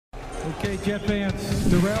Okay, Jet fans,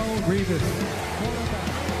 Darrell Revis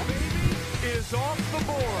is off the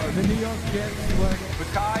board. The New York Jets select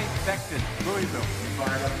Mekhi Becton, Louisville.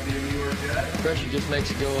 Fired up to be a New York Jet. Pressure just makes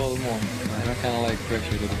you go a little more. And I kind of like pressure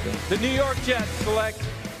a little bit. The New York Jets select.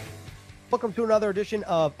 Welcome to another edition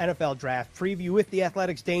of NFL Draft Preview with the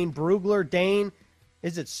Athletics' Dane Brugler. Dane,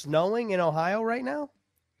 is it snowing in Ohio right now?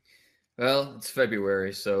 Well, it's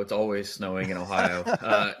February, so it's always snowing in Ohio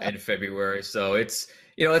in February. So it's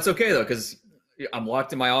okay though, because I'm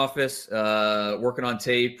locked in my office, working on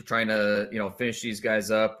tape, trying to, finish these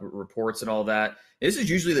guys up, reports and all that. This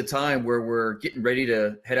is usually the time where we're getting ready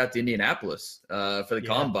to head out to Indianapolis for the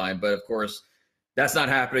combine. But of course, that's not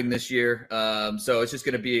happening this year. So it's just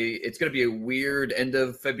going to be a weird end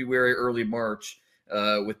of February, early March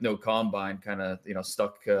with no combine, kind of,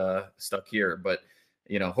 stuck here. But,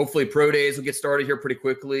 hopefully pro days will get started here pretty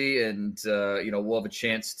quickly, and, we'll have a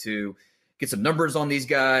chance to get some numbers on these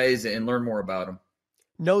guys and learn more about them.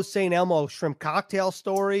 No St. Elmo shrimp cocktail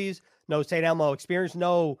stories, no St. Elmo experience,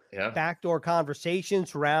 no backdoor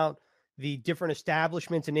conversations around the different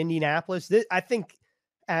establishments in Indianapolis. I think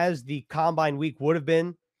as the combine week would have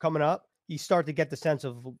been coming up, you start to get the sense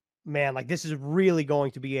of, man, like this is really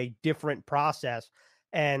going to be a different process.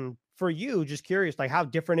 And for you, just curious, like how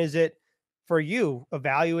different is it for you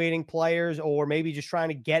evaluating players or maybe just trying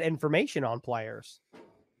to get information on players?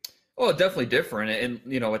 Oh, definitely different.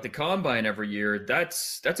 And, at the combine every year,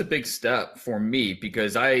 that's a big step for me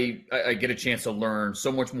because I get a chance to learn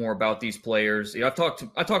so much more about these players. I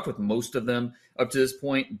talked with most of them up to this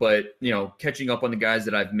point, but, catching up on the guys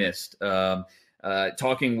that I've missed,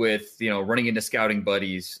 talking with, running into scouting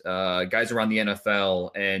buddies, guys around the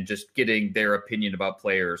NFL and just getting their opinion about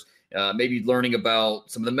players, maybe learning about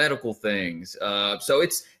some of the medical things. So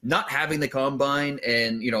it's not having the combine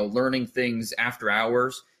and, learning things after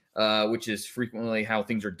hours, which is frequently how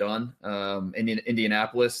things are done in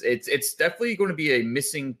Indianapolis. It's definitely going to be a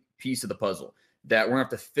missing piece of the puzzle that we're going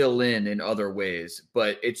to have to fill in other ways.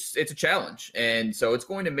 But it's a challenge. And so it's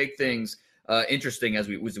going to make things interesting as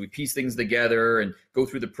we piece things together and go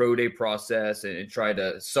through the pro day process and try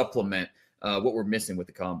to supplement what we're missing with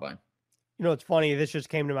the combine. It's funny. This just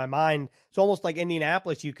came to my mind. It's almost like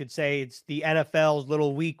Indianapolis. You could say it's the NFL's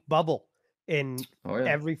little week bubble in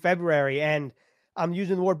every February. And I'm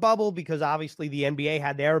using the word bubble because obviously the NBA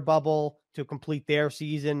had their bubble to complete their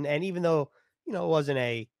season. And even though, it wasn't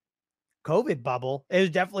a COVID bubble, it was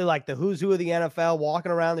definitely like the who's who of the NFL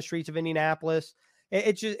walking around the streets of Indianapolis.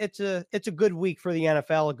 It's a good week for the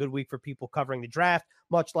NFL, a good week for people covering the draft,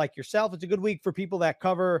 much like yourself. It's a good week for people that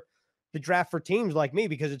cover the draft for teams like me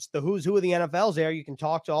because it's the who's who of the NFL's there. You can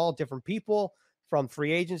talk to all different people from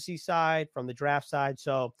free agency side, from the draft side.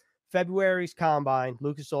 So February's combine,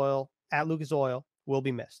 Lucas Oil will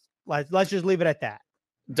be missed. Let's just leave it at that.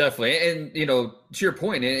 Definitely. And, to your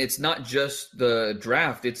point, it's not just the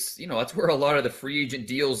draft. It's, that's where a lot of the free agent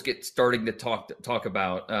deals get starting to talk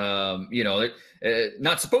about,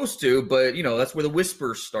 not supposed to, but, that's where the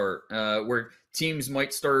whispers start, where teams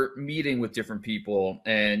might start meeting with different people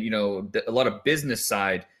and, a lot of business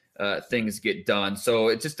side things get done. So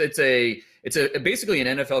it's basically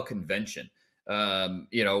an NFL convention.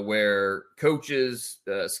 Where coaches,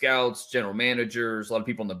 scouts, general managers, a lot of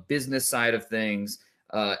people on the business side of things,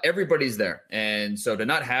 everybody's there. And so to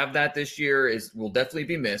not have that this year will definitely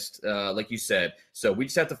be missed, like you said. So we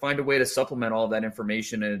just have to find a way to supplement all that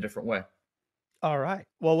information in a different way. All right.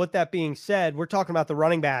 Well, with that being said, we're talking about the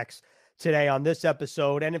running backs today on this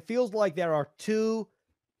episode, and it feels like there are two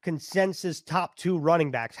consensus top two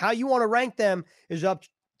running backs. How you want to rank them is up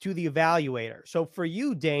to the evaluator. So for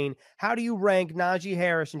you, Dane, how do you rank Najee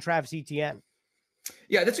Harris and Travis Etienne?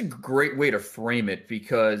 Yeah, that's a great way to frame it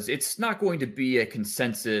because it's not going to be a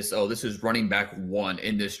consensus, this is running back one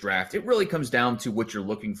in this draft. It really comes down to what you're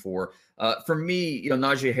looking for. For me,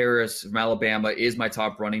 Najee Harris from Alabama is my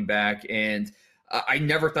top running back, and I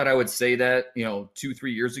never thought I would say that,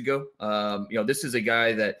 2-3 years ago. This is a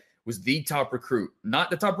guy that was the top recruit, not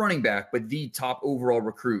the top running back, but the top overall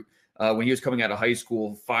recruit. When he was coming out of high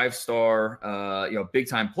school, 5-star, big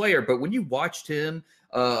time player. But when you watched him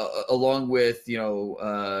along with,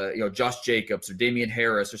 Josh Jacobs or Damian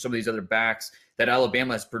Harris or some of these other backs that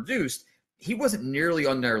Alabama has produced, he wasn't nearly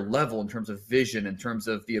on their level in terms of vision, in terms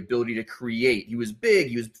of the ability to create. He was big,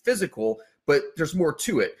 he was physical, but there's more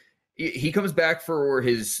to it. He comes back for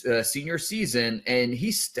his senior season, and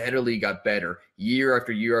he steadily got better year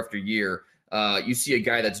after year after year. You see a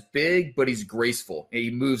guy that's big, but he's graceful. He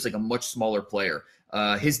moves like a much smaller player.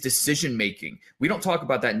 His decision-making, we don't talk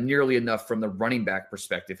about that nearly enough from the running back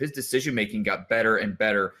perspective. His decision-making got better and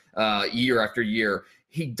better year after year.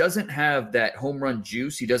 he doesn't have that home run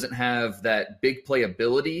juice. He doesn't have that big play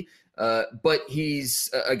ability. But he's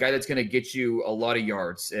a guy that's going to get you a lot of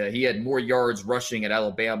yards. He had more yards rushing at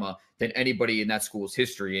Alabama than anybody in that school's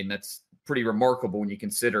history, and that's pretty remarkable when you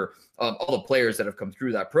consider all the players that have come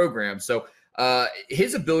through that program. So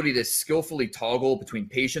his ability to skillfully toggle between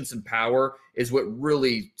patience and power is what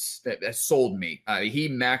really sold me. He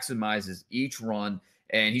maximizes each run,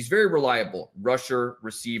 and he's very reliable, rusher,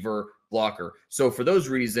 receiver, blocker. So for those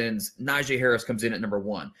reasons, Najee Harris comes in at number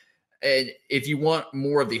 1. And if you want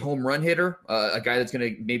more of the home run hitter, a guy that's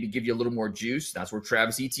going to maybe give you a little more juice, that's where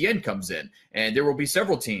Travis Etienne comes in. And there will be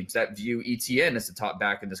several teams that view Etienne as the top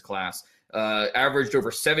back in this class. Averaged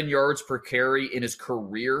over 7 yards per carry in his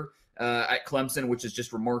career at Clemson, which is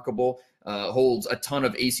just remarkable. Holds a ton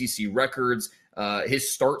of ACC records.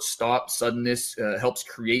 His start-stop suddenness helps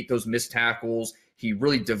create those missed tackles. He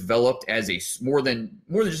really developed as a more than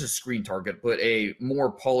just a screen target, but a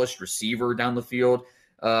more polished receiver down the field.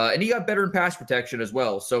 And he got better in pass protection as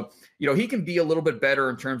well. So, he can be a little bit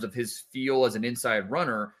better in terms of his feel as an inside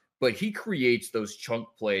runner, but he creates those chunk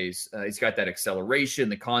plays. He's got that acceleration,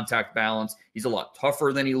 the contact balance. He's a lot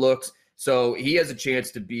tougher than he looks. So he has a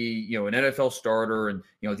chance to be, an NFL starter and,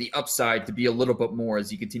 the upside to be a little bit more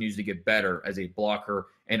as he continues to get better as a blocker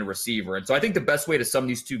and a receiver. And so I think the best way to sum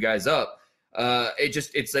these two guys up,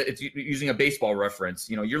 it's using a baseball reference.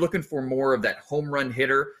 You're looking for more of that home run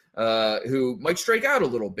hitter who might strike out a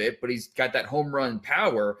little bit, but he's got that home run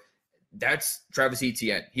power. That's Travis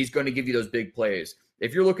Etienne. He's going to give you those big plays.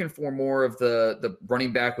 If you're looking for more of the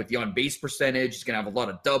running back with the on-base percentage, he's going to have a lot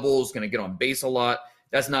of doubles, going to get on base a lot.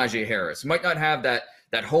 That's Najee Harris. He might not have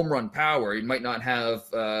that home run power. He might not have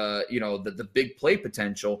the big play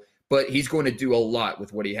potential, but he's going to do a lot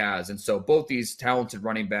with what he has. And so both these talented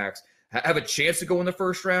running backs have a chance to go in the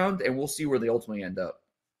first round, and we'll see where they ultimately end up.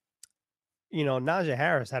 Najee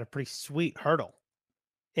Harris had a pretty sweet hurdle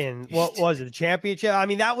in what was it, the championship? I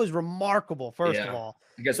mean, that was remarkable. First of all,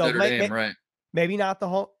 I guess Notre Dame, right? Maybe not the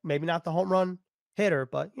home run hitter,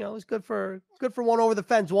 but it's good for one over the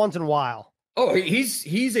fence once in a while. Oh,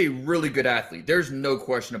 he's a really good athlete. There's no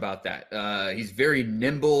question about that. He's very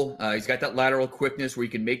nimble. He's got that lateral quickness where he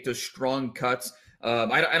can make those strong cuts.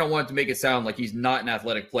 I don't want to make it sound like he's not an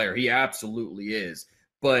athletic player. He absolutely is.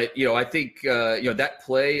 But, I think, that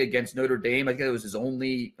play against Notre Dame, I think it was his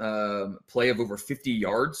only play of over 50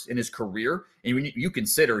 yards in his career. And when you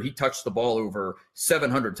consider he touched the ball over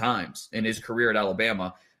 700 times in his career at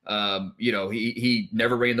Alabama, he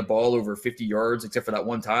never ran the ball over 50 yards except for that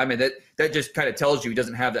one time. And that just kind of tells you he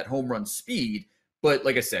doesn't have that home run speed. But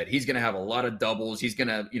like I said, he's going to have a lot of doubles. He's going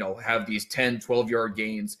to, have these 10, 12-yard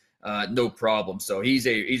gains, no problem. So he's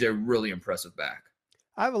a really impressive back.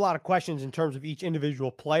 I have a lot of questions in terms of each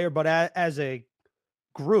individual player, but as a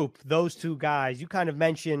group, those two guys, you kind of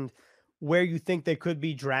mentioned where you think they could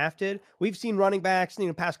be drafted. We've seen running backs in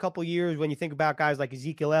the past couple of years, when you think about guys like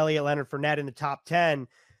Ezekiel Elliott, Leonard Fournette in the top 10,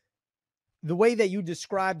 the way that you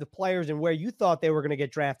describe the players and where you thought they were going to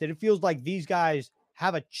get drafted, it feels like these guys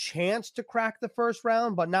have a chance to crack the first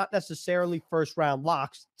round, but not necessarily first round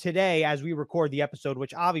locks today as we record the episode,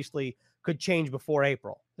 which obviously could change before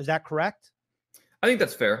April. Is that correct? I think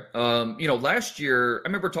that's fair. Last year, I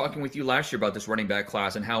remember talking with you last year about this running back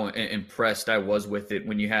class and how impressed I was with it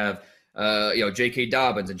when you have, J.K.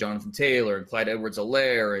 Dobbins and Jonathan Taylor and Clyde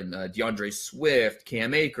Edwards-Helaire and DeAndre Swift,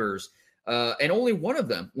 Cam Akers, and only one of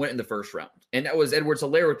them went in the first round. And that was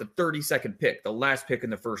Edwards-Helaire with the 32nd pick, the last pick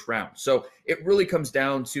in the first round. So it really comes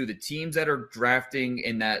down to the teams that are drafting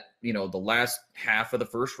in that, the last half of the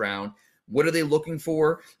first round. What are they looking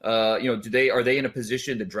for? Are they in a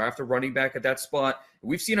position to draft a running back at that spot?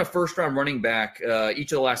 We've seen a first-round running back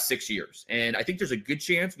each of the last 6 years, and I think there's a good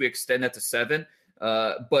chance we extend that to 7.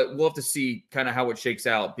 But we'll have to see kind of how it shakes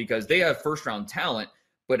out because they have first-round talent,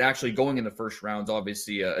 but actually going in the first round is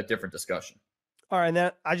obviously a different discussion. All right, and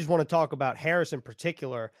then I just want to talk about Harris in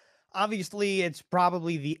particular. Obviously, it's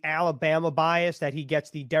probably the Alabama bias that he gets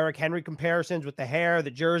the Derrick Henry comparisons with the hair,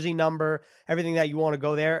 the jersey number, everything that you want to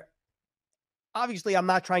go there. Obviously, I'm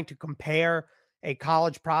not trying to compare a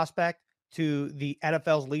college prospect to the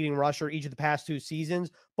NFL's leading rusher each of the past 2 seasons,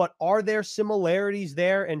 but are there similarities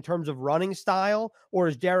there in terms of running style, or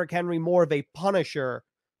is Derrick Henry more of a punisher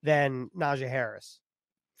than Najee Harris?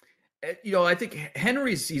 I think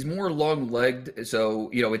he's more long-legged, so,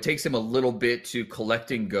 it takes him a little bit to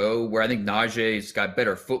collect and go, where I think Najee's got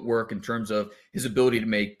better footwork in terms of his ability to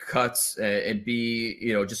make cuts and be,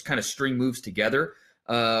 just kind of string moves together.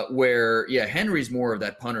 Henry's more of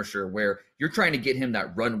that punisher where you're trying to get him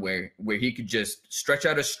that runway where he could just stretch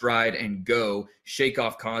out his stride and go, shake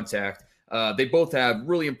off contact. They both have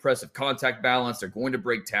really impressive contact balance. They're going to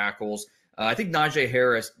break tackles. I think Najee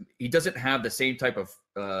Harris, he doesn't have the same type of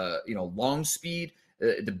long speed,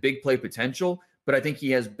 the big play potential, but I think he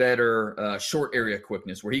has better short area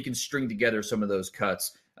quickness where he can string together some of those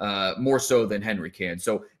cuts more so than Henry can.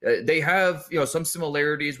 So they have some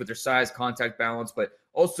similarities with their size, contact balance, but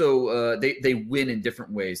also they win in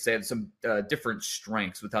different ways. They have some different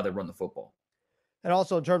strengths with how they run the football. And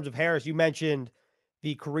also in terms of Harris, you mentioned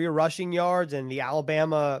the career rushing yards and the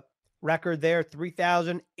Alabama record there,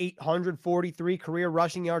 3,843 career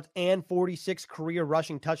rushing yards and 46 career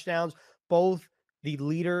rushing touchdowns, both the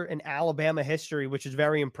leader in Alabama history, which is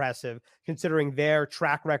very impressive considering their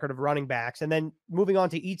track record of running backs. And then moving on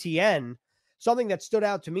to ETN, something that stood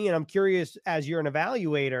out to me, and I'm curious as you're an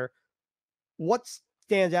evaluator, what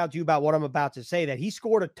stands out to you about what I'm about to say, that he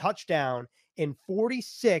scored a touchdown in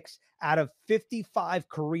 46 out of 55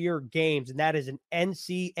 career games, and that is an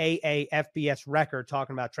NCAA FBS record,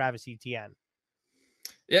 talking about Travis Etienne.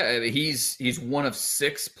 Yeah, he's one of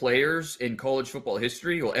 6 players in college football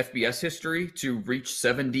history, or FBS history, to reach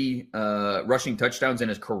 70 rushing touchdowns in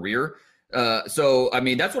his career. So, I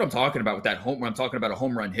mean, that's what I'm talking about with that home run. I'm talking about a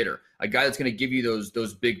home run hitter, a guy that's going to give you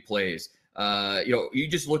those big plays. You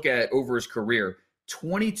just look at over his career,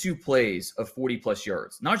 22 plays of 40-plus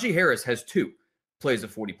yards. Najee Harris has 2 plays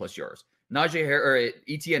of 40-plus yards.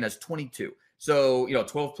 Etienne has 22. So,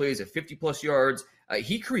 12 plays at 50-plus yards.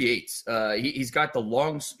 He creates. He's got the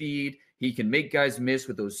long speed. He can make guys miss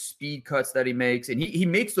with those speed cuts that he makes. And he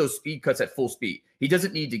makes those speed cuts at full speed. He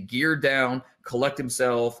doesn't need to gear down, collect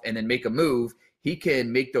himself, and then make a move. He can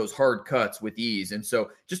make those hard cuts with ease. And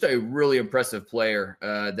so just a really impressive player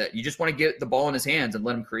that you just want to get the ball in his hands and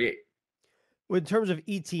let him create. In terms of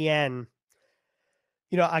ETN,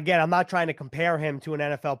 again, I'm not trying to compare him to an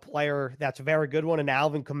NFL player that's a very good one, in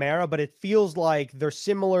Alvin Kamara, but it feels like they're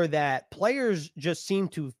similar, that players just seem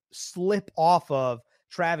to slip off of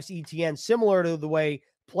Travis Etienne, similar to the way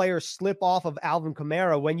players slip off of Alvin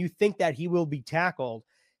Kamara when you think that he will be tackled.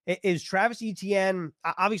 Is Travis Etienne,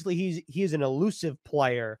 obviously he is an elusive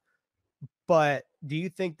player, but do you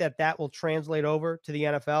think that will translate over to the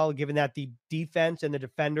NFL, given that the defense and the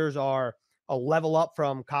defenders are a level up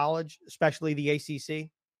from college, especially the ACC?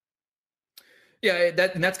 Yeah,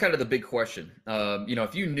 that's kind of the big question.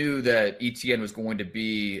 If you knew that Etienne was going to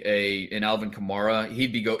be an Alvin Kamara,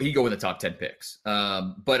 he'd go in the top 10 picks.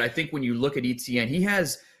 But I think when you look at Etienne, he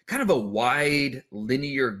has kind of a wide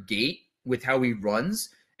linear gait with how he runs.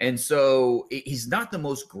 And so he's not the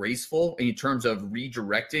most graceful in terms of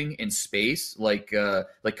redirecting in space like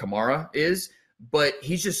Kamara is, but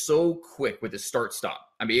he's just so quick with his start-stop.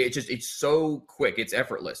 I mean, it's so quick. It's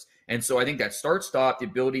effortless. And so I think that start-stop, the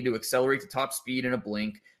ability to accelerate to top speed in a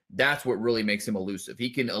blink, that's what really makes him elusive. He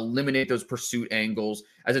can eliminate those pursuit angles.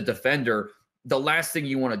 As a defender, the last thing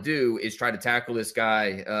you want to do is try to tackle this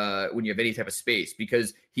guy when you have any type of space,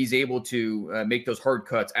 because he's able to make those hard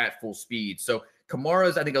cuts at full speed. So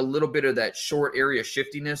Kamara's, I think, a little bit of that short area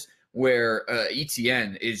shiftiness, where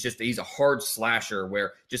Etienne is he's a hard slasher,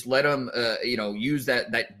 where just let him, use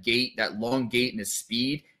that gait, that long gait and his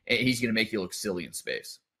speed, and he's going to make you look silly in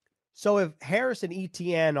space. So if Harris and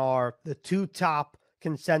Etienne are the 2 top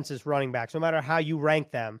consensus running backs, no matter how you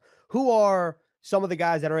rank them, who are some of the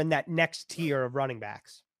guys that are in that next tier of running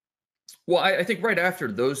backs? Well, I think right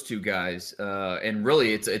after those 2 guys, and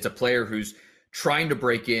really it's a player who's trying to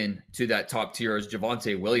break in to that top tier, is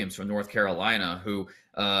Javonte Williams from North Carolina, who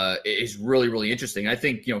is really, really interesting. I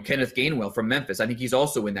think, Kenneth Gainwell from Memphis, I think he's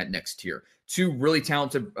also in that next tier. 2 really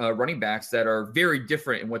talented running backs that are very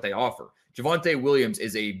different in what they offer. Javonte Williams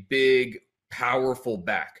is a big, powerful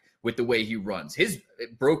back with the way he runs. His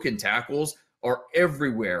broken tackles are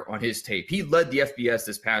everywhere on his tape. He led the FBS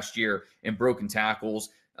this past year in broken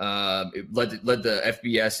tackles. It led the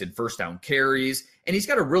FBS in first down carries. And he's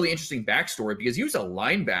got a really interesting backstory, because he was a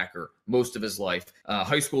linebacker most of his life.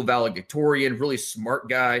 High school valedictorian, really smart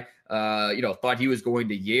guy. Thought he was going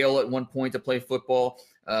to Yale at one point to play football.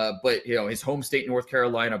 But his home state, North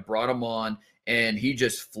Carolina, brought him on, and he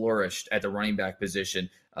just flourished at the running back position.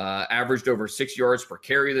 Averaged over 6 yards per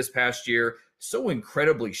carry this past year. So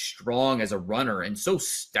incredibly strong as a runner, and so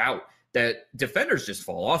stout that defenders just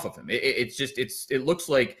fall off of him. It looks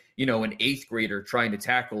like, an 8th grader trying to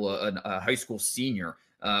tackle a high school senior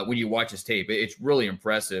when you watch his tape. It's really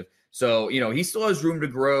impressive. So, he still has room to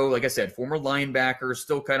grow. Like I said, former linebacker,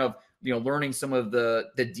 still kind of, learning some of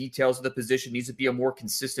the details of the position, needs to be a more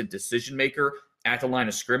consistent decision maker at the line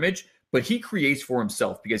of scrimmage. but he creates for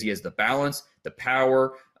himself because he has the balance, the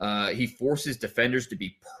power. He forces defenders to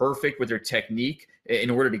be perfect with their technique in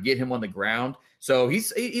order to get him on the ground. So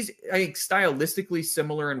he's I think stylistically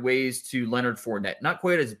similar in ways to Leonard Fournette. Not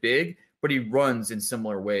quite as big, but he runs in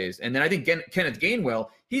similar ways. And then I think Kenneth Gainwell,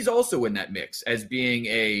 he's also in that mix as being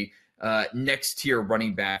a next tier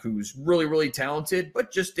running back who's really, really talented,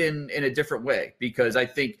 but just in a different way, because I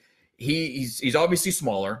think he's obviously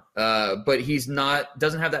smaller, but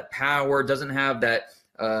doesn't have that power, doesn't have that,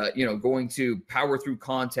 going to power through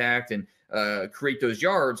contact and create those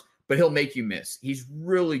yards, but he'll make you miss. He's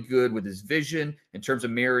really good with his vision in terms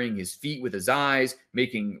of marrying his feet with his eyes,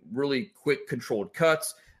 making really quick controlled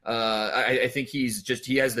cuts. I think he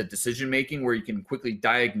has the decision making where you can quickly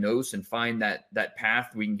diagnose and find that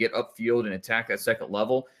path we can get upfield and attack that second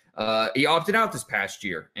level. He opted out this past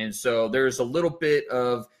year, and so there's a little bit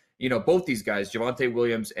of both these guys, Javonte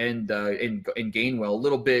Williams and Gainwell, a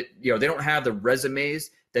little bit they don't have the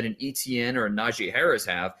resumes that an Etienne or a Najee Harris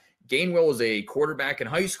have. Gainwell was a quarterback in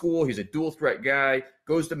high school. He's a dual threat guy.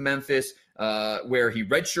 Goes to Memphis, where he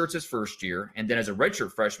redshirts his first year, and then as a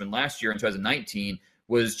redshirt freshman last year in 2019.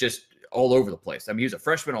 Was just all over the place. I mean, he was a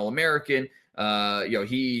freshman All-American.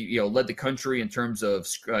 He led the country in terms of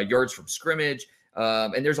yards from scrimmage.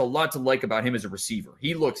 And there's a lot to like about him as a receiver.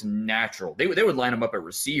 He looks natural. They would line him up at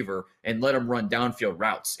receiver and let him run downfield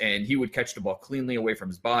routes, and he would catch the ball cleanly away from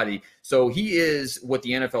his body. So he is what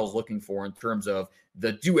the NFL is looking for in terms of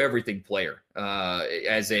the do-everything player.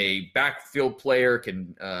 As a backfield player,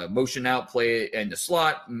 can motion out, play in the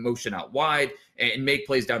slot, motion out wide, and make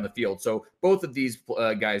plays down the field. So both of these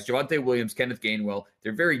guys, Javonte Williams, Kenneth Gainwell,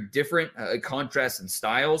 they're very different contrasts and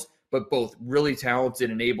styles, but both really talented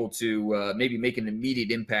and able to maybe make an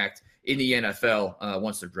immediate impact in the NFL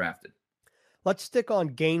once they're drafted. Let's stick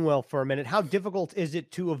on Gainwell for a minute. How difficult is it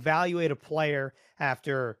to evaluate a player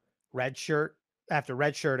after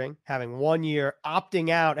redshirting, having 1 year, opting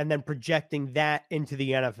out, and then projecting that into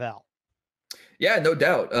the NFL? Yeah, no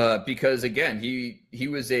doubt. Because again, he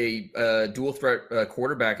was a dual threat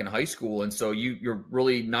quarterback in high school, and so you're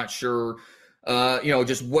really not sure,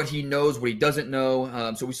 just what he knows, what he doesn't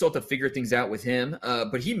know. So we still have to figure things out with him.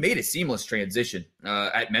 But he made a seamless transition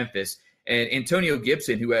at Memphis, and Antonio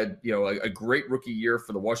Gibson, who had a great rookie year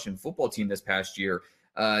for the Washington football team this past year.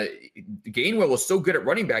 Gainwell was so good at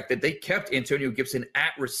running back that they kept Antonio Gibson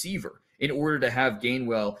at receiver in order to have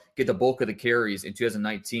Gainwell get the bulk of the carries in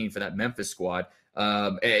 2019 for that Memphis squad.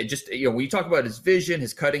 And just, when you talk about his vision,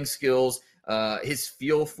 his cutting skills, his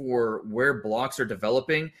feel for where blocks are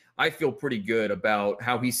developing, I feel pretty good about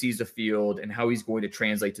how he sees the field and how he's going to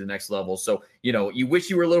translate to the next level. So, you wish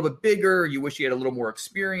you were a little bit bigger. You wish you had a little more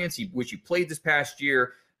experience. You wish you played this past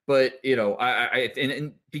year. But,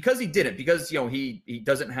 and because he didn't, because, he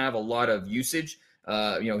doesn't have a lot of usage.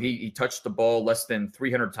 He touched the ball less than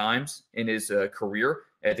 300 times in his career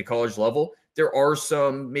at the college level. There are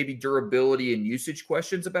some maybe durability and usage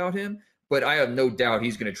questions about him, but I have no doubt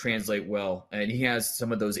he's going to translate well. And he has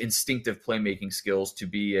some of those instinctive playmaking skills to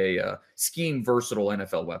be a scheme versatile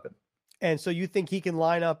NFL weapon. And so you think he can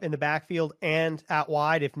line up in the backfield and out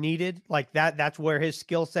wide if needed? Like that's where his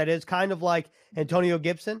skill set is, kind of like Antonio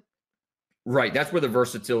Gibson? Right. That's where the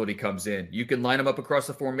versatility comes in. You can line him up across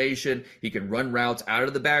the formation. He can run routes out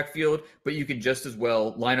of the backfield, but you can just as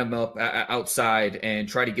well line him up outside and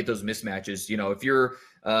try to get those mismatches. If you're,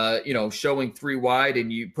 showing three wide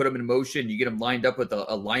and you put him in motion, you get him lined up with a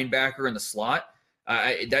linebacker in the slot.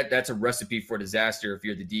 That's a recipe for disaster. If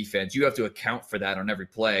you're the defense, you have to account for that on every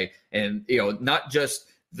play. And, not just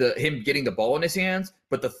him getting the ball in his hands,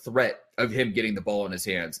 but the threat of him getting the ball in his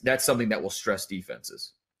hands. That's something that will stress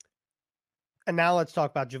defenses. And now let's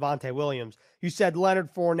talk about Javonte Williams. You said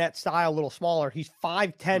Leonard Fournette style, a little smaller. He's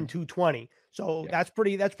 5'10", 220. So yeah. That's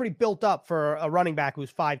pretty built up for a running back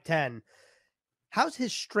who's 5'10". How's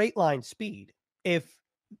his straight line speed? If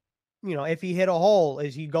he hit a hole,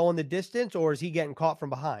 is he going the distance or is he getting caught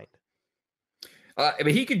from behind?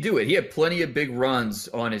 He could do it. He had plenty of big runs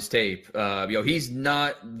on his tape. He's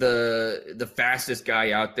not the fastest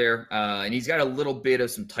guy out there, and he's got a little bit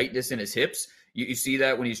of some tightness in his hips. You see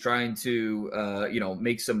that when he's trying to,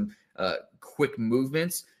 make some quick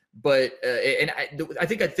movements. But I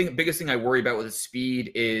think the biggest thing I worry about with his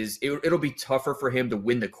speed is it'll be tougher for him to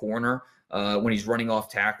win the corner when he's running off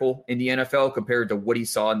tackle in the NFL compared to what he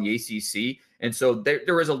saw in the ACC. And so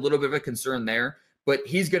there is a little bit of a concern there. But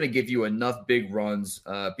he's going to give you enough big runs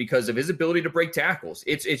because of his ability to break tackles.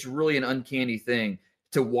 It's really an uncanny thing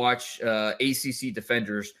to watch ACC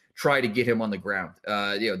defenders try to get him on the ground.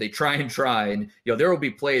 They try, and there will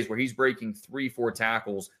be plays where he's breaking 3-4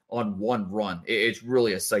 tackles on one run. It's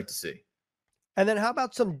really a sight to see. And then how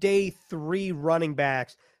about some day 3 running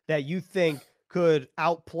backs that you think could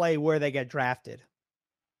outplay where they get drafted?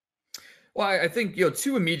 Well, I think,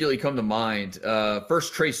 two immediately come to mind.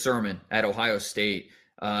 First, Trey Sermon at Ohio State.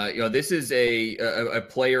 This is a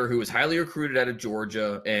player who was highly recruited out of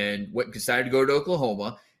Georgia and decided to go to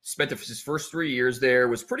Oklahoma. Spent his first 3 years there,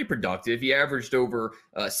 was pretty productive. He averaged over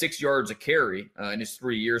 6 yards a carry in his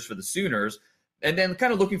 3 years for the Sooners. And then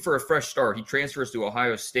kind of looking for a fresh start, he transfers to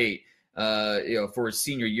Ohio State, for his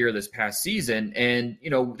senior year this past season. And,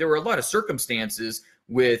 there were a lot of circumstances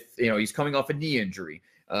with, he's coming off a knee injury.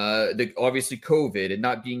 Obviously COVID and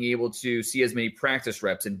not being able to see as many practice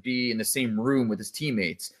reps and be in the same room with his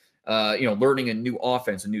teammates, learning a new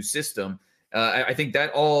offense, a new system. I think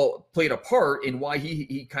that all played a part in why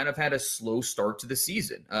he kind of had a slow start to the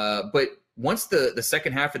season. But once the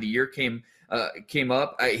second half of the year came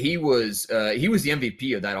up, he was the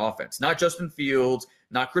MVP of that offense. Not Justin Fields,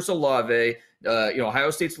 not Chris Olave.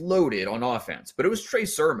 Ohio State's loaded on offense, but it was Trey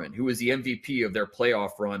Sermon who was the MVP of their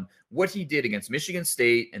playoff run. What he did against Michigan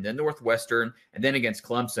State and then Northwestern and then against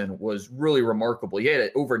Clemson was really remarkable. He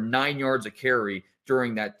had over 9 yards a carry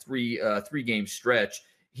during that three-game stretch.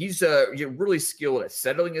 He's really skilled at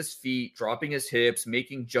settling his feet, dropping his hips,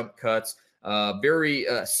 making jump cuts. Very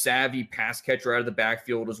savvy pass catcher out of the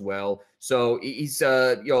backfield as well. So he's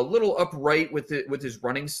a little upright with his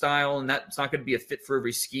running style, and that's not going to be a fit for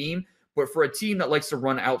every scheme. But for a team that likes to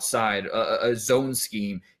run outside a zone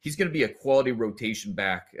scheme, he's going to be a quality rotation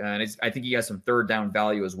back, and I think he has some third down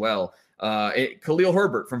value as well. Khalil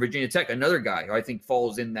Herbert from Virginia Tech, another guy who I think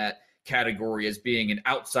falls in that category as being an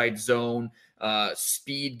outside zone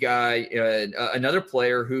speed guy, another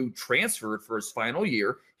player who transferred for his final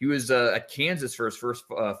year. He was at Kansas for his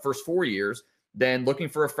first 4 years, then looking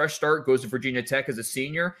for a fresh start, goes to Virginia Tech as a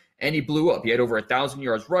senior, and he blew up. He had over 1,000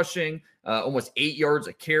 yards rushing, almost 8 yards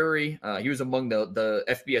a carry. He was among the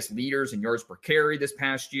FBS leaders in yards per carry this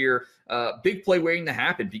past year. Big play waiting to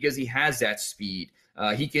happen because he has that speed.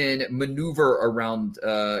 He can maneuver around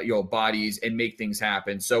bodies and make things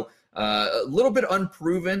happen. So a little bit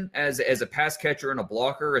unproven as a pass catcher and a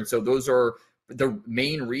blocker. And so those are the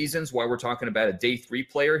main reasons why we're talking about a day 3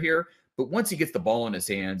 player here. But once he gets the ball in his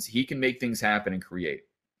hands, he can make things happen and create.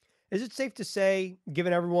 Is it safe to say,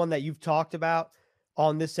 given everyone that you've talked about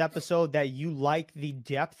on this episode, that you like the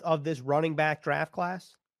depth of this running back draft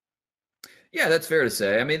class? Yeah, that's fair to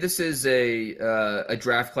say. I mean, this is a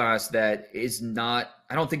draft class that is not,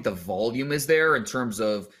 I don't think the volume is there in terms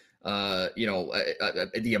of,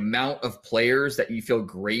 the amount of players that you feel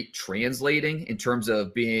great translating in terms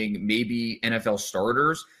of being maybe NFL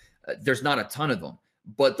starters. There's not a ton of them,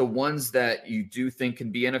 but the ones that you do think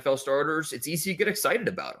can be NFL starters, it's easy to get excited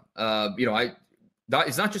about them.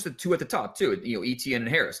 It's not just the two at the top too. Etienne and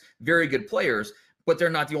Harris, very good players, but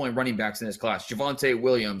they're not the only running backs in this class. Javonte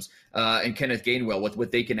Williams and Kenneth Gainwell,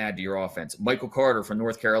 what they can add to your offense. Michael Carter from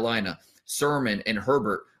North Carolina, Sermon and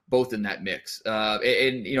Herbert, both in that mix.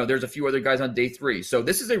 There's a few other guys on day 3. So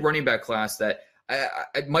this is a running back class that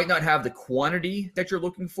I might not have the quantity that you're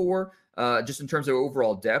looking for just in terms of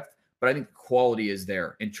overall depth, but I think the quality is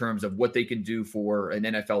there in terms of what they can do for an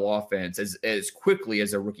NFL offense as quickly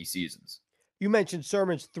as their rookie seasons. You mentioned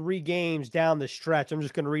Sermon's 3 games down the stretch. I'm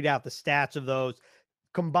just going to read out the stats of those.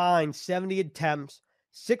 Combined 70 attempts,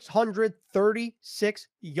 636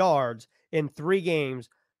 yards in 3 games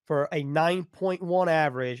for a 9.1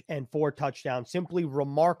 average and 4 touchdowns. Simply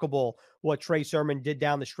remarkable what Trey Sermon did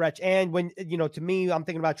down the stretch. And when, to me, I'm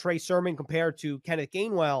thinking about Trey Sermon compared to Kenneth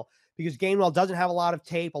Gainwell, because Gainwell doesn't have a lot of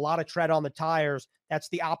tape, a lot of tread on the tires. That's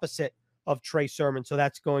the opposite of Trey Sermon. So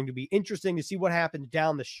that's going to be interesting to see what happens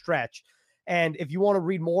down the stretch. And if you want to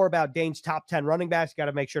read more about Dane's top 10 running backs, you got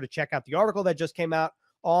to make sure to check out the article that just came out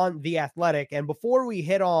on The Athletic. And before we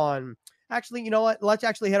hit on, actually, you know what? Let's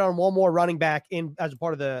actually hit on one more running back in as a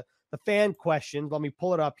part of the fan questions. Let me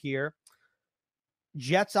pull it up here.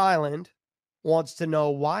 Jets Island wants to know,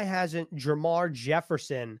 why hasn't Jermar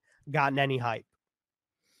Jefferson gotten any hype?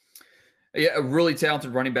 Yeah, a really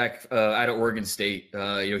talented running back out of Oregon State.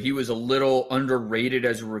 He was a little underrated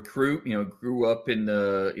as a recruit. Grew up in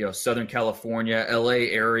the Southern California, LA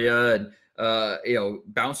area, and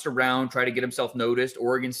bounced around, tried to get himself noticed.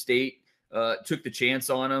 Oregon State took the chance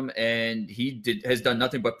on him, and has done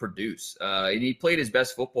nothing but produce. And he played his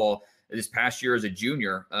best football this past year as a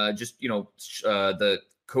junior. The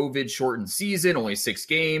COVID shortened season, only 6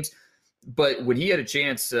 games. But when he had a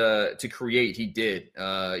chance to create, he did.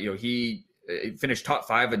 He finished top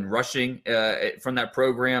 5 in rushing from that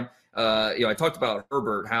program. I talked about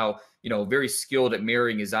Herbert, how very skilled at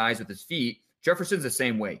marrying his eyes with his feet. Jefferson's the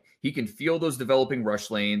same way. He can feel those developing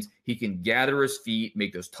rush lanes. He can gather his feet,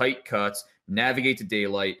 make those tight cuts, navigate the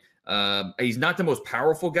daylight. He's not the most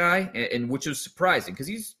powerful guy, and which is surprising because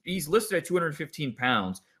he's listed at 215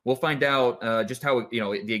 pounds. We'll find out just how,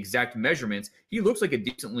 the exact measurements. He looks like a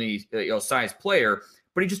decently sized player,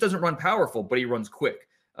 but he just doesn't run powerful, but he runs quick.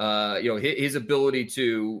 His ability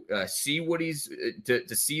to see what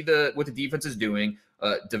to see what the defense is doing,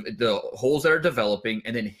 the holes that are developing,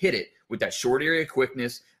 and then hit it with that short area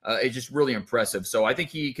quickness is just really impressive. So I think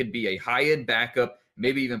he could be a high-end backup,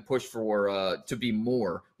 maybe even push for to be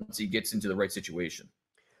more once he gets into the right situation.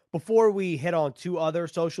 Before we hit on 2 other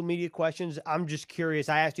social media questions, I'm just curious.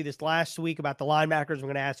 I asked you this last week about the linebackers. I'm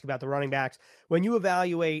going to ask you about the running backs. When you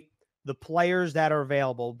evaluate the players that are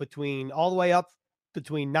available all the way up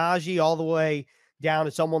between Najee all the way down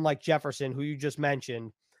to someone like Jefferson, who you just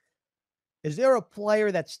mentioned, is there a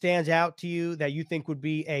player that stands out to you that you think would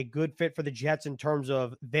be a good fit for the Jets in terms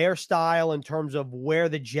of their style, in terms of where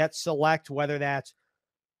the Jets select, whether that's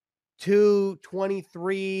 2,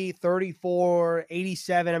 23, 34,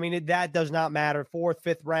 87? I mean, that does not matter. 4th,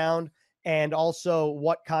 5th round. And also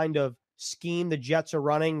what kind of scheme the Jets are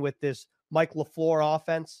running with this Mike LaFleur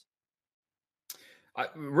offense?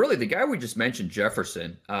 Really, the guy we just mentioned,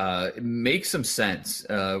 Jefferson, makes some sense.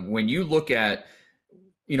 When you look at,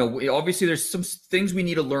 obviously there's some things we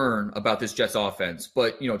need to learn about this Jets offense,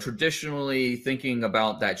 but, traditionally thinking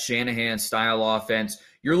about that Shanahan style offense,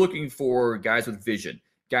 you're looking for guys with vision,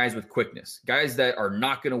 guys with quickness, guys that are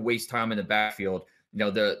not going to waste time in the backfield.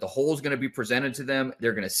 The hole is going to be presented to them.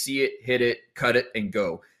 They're going to see it, hit it, cut it, and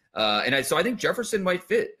go. So I think Jefferson might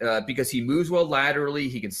fit because he moves well laterally.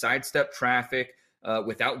 He can sidestep traffic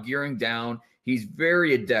without gearing down. He's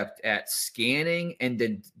very adept at scanning and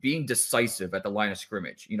then being decisive at the line of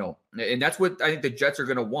scrimmage, and that's what I think the Jets are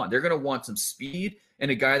going to want. They're going to want some speed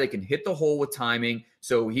and a guy that can hit the hole with timing,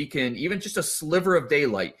 so he can, even just a sliver of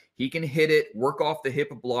daylight, he can hit it, work off the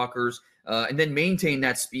hip of blockers, and then maintain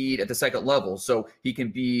that speed at the second level. So he can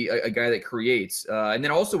be a guy that creates. And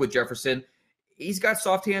then also with Jefferson, he's got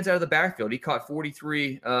soft hands out of the backfield. He caught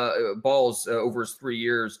 43 balls over his 3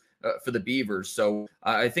 years for the Beavers. So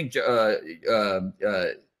I think Jamar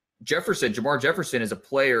Jefferson is a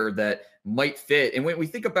player that might fit. And when we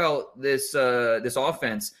think about this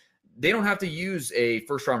offense, they don't have to use a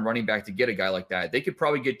first-round running back to get a guy like that. They could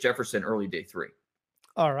probably get Jefferson early day 3.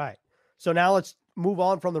 All right. So now let's move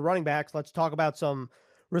on from the running backs. Let's talk about some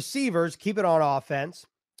receivers. Keep it on offense.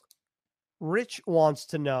 Rich wants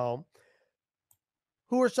to know,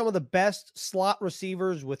 who are some of the best slot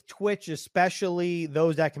receivers with twitch, especially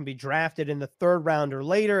those that can be drafted in the 3rd round or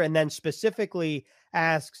later? And then specifically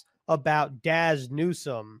asks about Dazz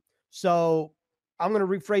Newsome. So I'm going to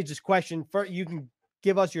rephrase this question. You can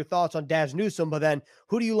give us your thoughts on Dazz Newsome, but then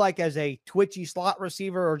who do you like as a twitchy slot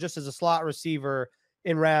receiver or just as a slot receiver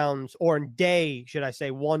in rounds, or in day, should I say,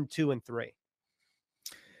 1, 2, and 3?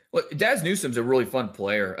 Well, Dazz Newsome's a really fun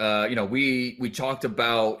player. We talked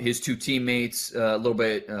about his 2 teammates a little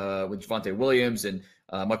bit with Javonte Williams and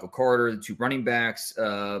Michael Carter, the 2 running backs,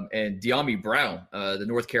 and De'Ami Brown, the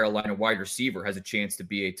North Carolina wide receiver, has a chance to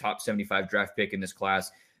be a top 75 draft pick in this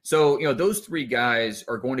class. So, those 3 guys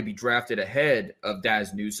are going to be drafted ahead of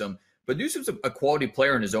Dazz Newsome. But Newsome's a quality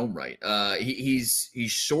player in his own right. He's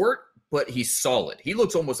short, but he's solid. He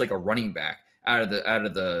looks almost like a running back out of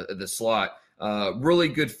the slot. Really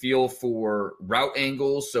good feel for route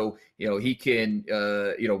angles. So, he can,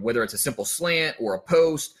 whether it's a simple slant or a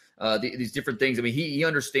post, these different things. I mean, he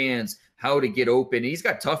understands how to get open. He's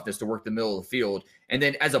got toughness to work the middle of the field. And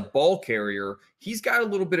then as a ball carrier, he's got a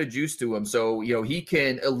little bit of juice to him. So, he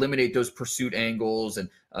can eliminate those pursuit angles and,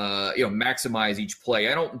 maximize each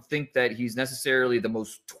play. I don't think that he's necessarily the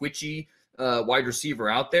most twitchy wide receiver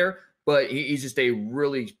out there, but he's just a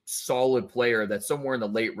really solid player that somewhere in the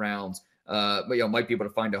late rounds, might be able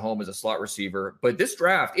to find a home as a slot receiver. But this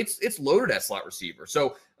draft, it's loaded at slot receiver.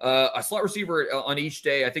 So a slot receiver on each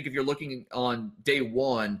day, I think if you're looking on day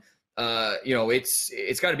 1,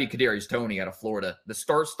 it's got to be Kadarius Toney out of Florida. The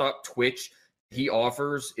start-stop twitch he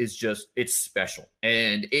offers is it's special,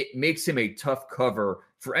 and it makes him a tough cover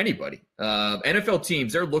for anybody. NFL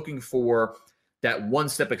teams, they're looking for that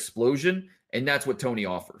one-step explosion, and that's what Toney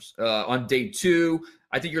offers. On day 2,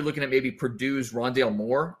 I think you're looking at maybe Purdue's Rondale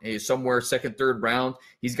Moore. He's somewhere 2nd, 3rd round.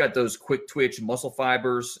 He's got those quick twitch muscle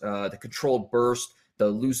fibers, the controlled burst, the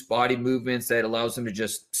loose body movements that allows him to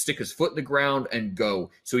just stick his foot in the ground and go,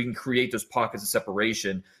 so he can create those pockets of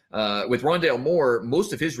separation. With Rondale Moore,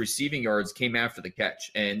 most of his receiving yards came after the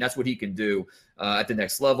catch, and that's what he can do at the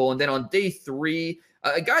next level. And then on day 3,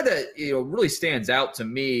 a guy that really stands out to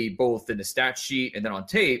me, both in the stat sheet and then on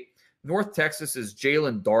tape, North Texas is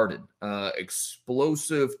Jalen Darden,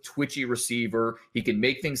 explosive, twitchy receiver. He can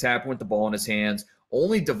make things happen with the ball in his hands.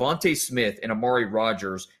 Only Devontae Smith and Amari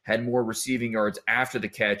Rogers had more receiving yards after the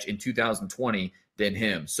catch in 2020 than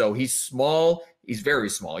him. So he's small. He's very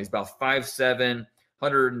small. He's about 5'7",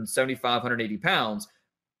 175, 180 pounds.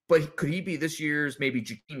 But could he be this year's maybe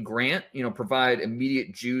Jakeem Grant, provide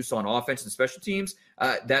immediate juice on offense and special teams?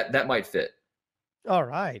 That might fit. All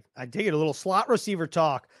right. I dig it. A little slot receiver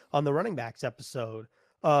talk on the running backs episode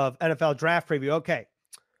of NFL Draft Preview. Okay.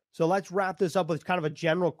 So let's wrap this up with kind of a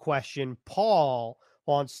general question. Paul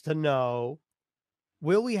wants to know,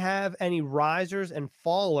 will we have any risers and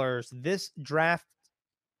fallers this draft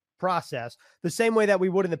process the same way that we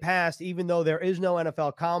would in the past, even though there is no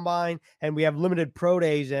NFL combine and we have limited pro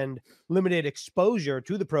days and limited exposure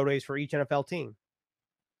to the pro days for each NFL team?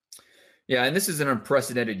 Yeah, and this is an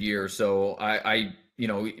unprecedented year. So I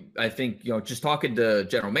think, just talking to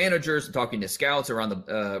general managers and talking to scouts around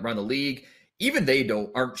the league, even they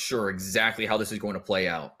aren't sure exactly how this is going to play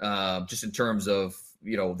out, just in terms of,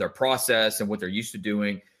 their process and what they're used to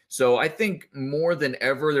doing. So I think more than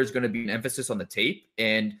ever, there's going to be an emphasis on the tape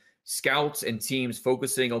and scouts and teams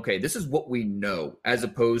focusing, okay, this is what we know, as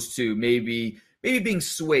opposed to maybe being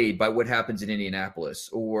swayed by what happens in Indianapolis,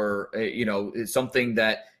 or, it's something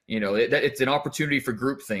that, that it's an opportunity for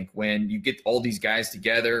groupthink when you get all these guys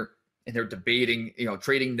together and they're debating,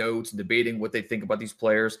 trading notes and debating what they think about these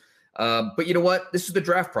players. But you know what? This is the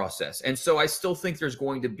draft process. And so I still think there's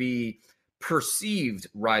going to be perceived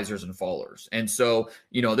risers and fallers. And so,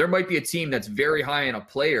 there might be a team that's very high in a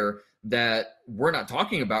player that we're not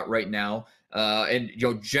talking about right now. And,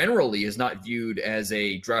 generally is not viewed as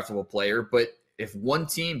a draftable player. But if one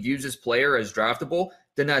team views this player as draftable,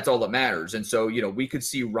 then that's all that matters. And so, we could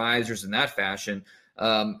see risers in that fashion.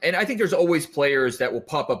 And I think there's always players that will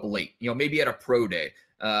pop up late, maybe at a pro day,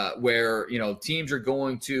 where, teams are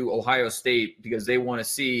going to Ohio State because they want to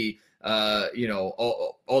see,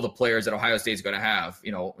 all the players that Ohio State is going to have,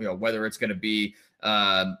 whether it's going to be,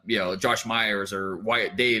 Josh Myers or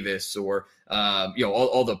Wyatt Davis or,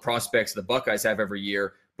 all the prospects the Buckeyes have every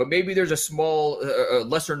year. But maybe there's a small,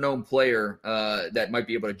 lesser known player that might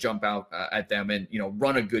be able to jump out at them and,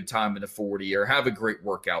 run a good time in the 40 or have a great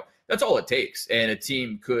workout. That's all it takes. And a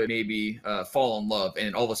team could maybe fall in love.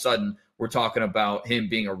 And all of a sudden, we're talking about him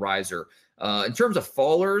being a riser. In terms of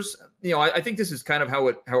fallers, I think this is kind of how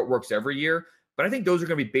it works every year. But I think those are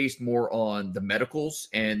going to be based more on the medicals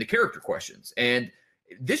and the character questions. And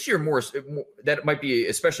this year, more that might be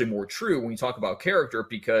especially more true when you talk about character,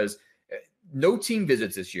 because no team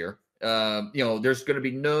visits this year. There's going to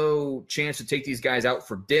be no chance to take these guys out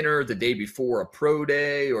for dinner the day before a pro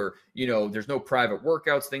day, or, there's no private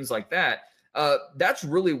workouts, things like that. That's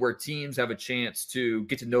really where teams have a chance to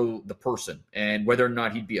get to know the person and whether or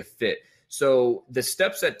not he'd be a fit. So the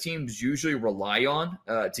steps that teams usually rely on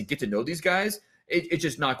to get to know these guys, it's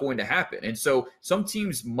just not going to happen. And so some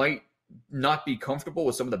teams might not be comfortable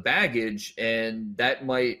with some of the baggage, and that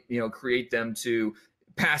might, create them to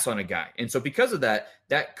pass on a guy. And so because of that,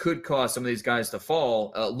 that could cause some of these guys to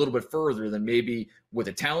fall a little bit further than maybe what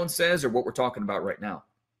the talent says or what we're talking about right now.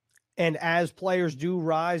 And as players do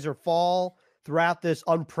rise or fall throughout this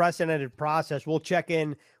unprecedented process, we'll check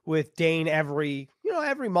in with Dane every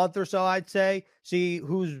month or so, I'd say, see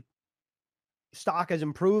whose stock has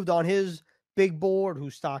improved on his big board,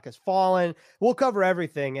 whose stock has fallen. We'll cover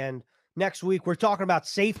everything. And next week, we're talking about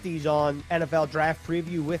safeties on NFL Draft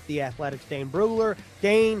Preview with the Athletic's Dane Brugler.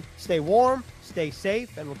 Dane, stay warm, stay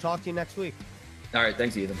safe, and we'll talk to you next week. All right.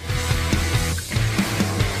 Thanks, Ethan.